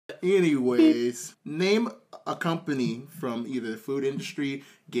Anyways, name a company from either the food industry,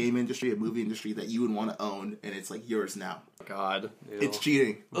 game industry, or movie industry that you would want to own, and it's like yours now. God. Ew. It's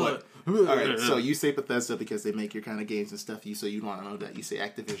cheating. But, alright, so you say Bethesda because they make your kind of games and stuff, so you want to know that. You say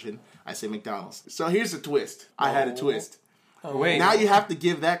Activision, I say McDonald's. So here's a twist. I had a twist. Oh, wait. Now you have to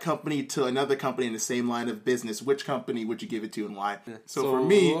give that company to another company in the same line of business. Which company would you give it to and why? So for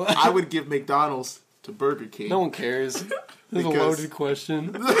me, I would give McDonald's to Burger King. No one cares. This is a loaded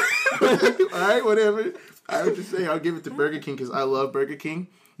question. Alright, whatever. I would just say I'll give it to Burger King because I love Burger King.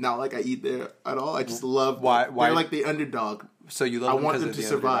 Not like I eat there at all. I just love them. They're like the underdog. So you love them because of the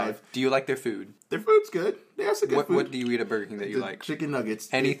survive. Underdog. Do you like their food? Their food's good. They have some good food. What do you eat at Burger King that you like? Chicken nuggets.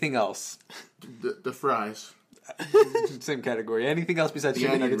 Anything else? The fries. Same category. Anything else besides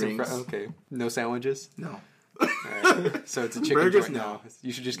chicken nuggets and fries? Okay. No sandwiches? No. Alright. So it's a chicken Burgers joint now. now.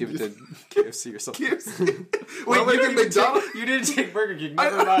 You should just give it to KFC or something. KFC. Wait, you didn't take Burger King.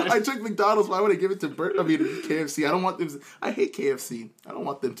 Never mind. I took McDonald's. Why would I give it to KFC? I don't want them. I hate KFC. I don't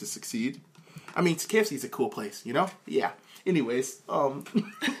want them to succeed. I mean, KFC is a cool place, you know? Yeah. Anyways,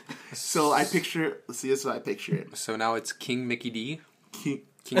 so I picture. Let's see. This is what I picture it. So now it's King Mickey D.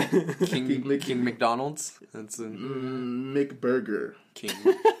 King McDonald's. That's a McBurger King.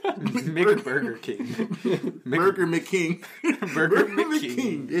 McBurger King. Burger McKing. Burger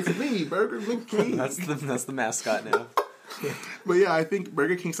McKing. It's me, Burger McKing. That's the mascot now. But yeah, I think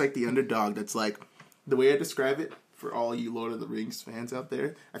Burger King's like the underdog. That's like the way I describe it for all you Lord of the Rings fans out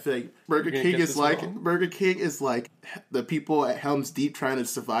there. I feel like Burger King is like the people at Helm's Deep trying to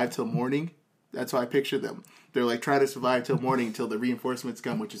survive till morning. That's how I picture them. They're like trying to survive till morning until the reinforcements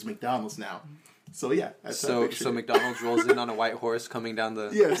come, which is McDonald's now. So yeah, that's how I picture it. McDonald's rolls in on a white horse coming down the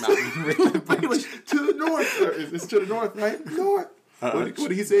mountain with like, to the north. It's to the north, right? North. What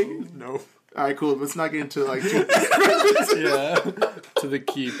did he say? No. All right, cool. Let's not get into like yeah, to the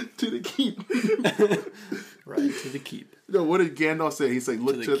keep. To the keep. Right, to the keep. No, what did Gandalf say? He's like,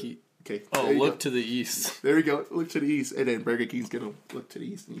 look to the keep. Okay. Oh, look to the east. There we go. Look to the east, and then Burger King's gonna look to the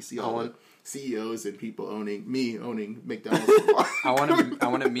east, and you see all the CEOs and people owning McDonald's. I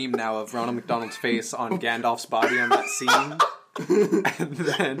want a meme now of Ronald McDonald's face on Gandalf's body on that scene. And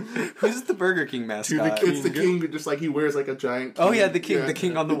then who's the Burger King mascot? It's the king, just like he wears like a giant. Oh yeah, the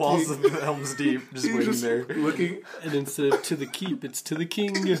king on the walls of Helm's Deep, just waiting just there, looking. And instead of to the keep, it's to the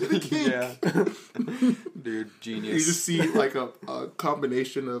king. Yeah, dude, genius. You just see like a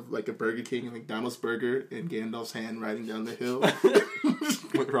combination of like a Burger King and McDonald's burger, and Gandalf's hand riding down the hill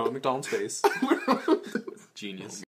with Ronald McDonald's face. Genius.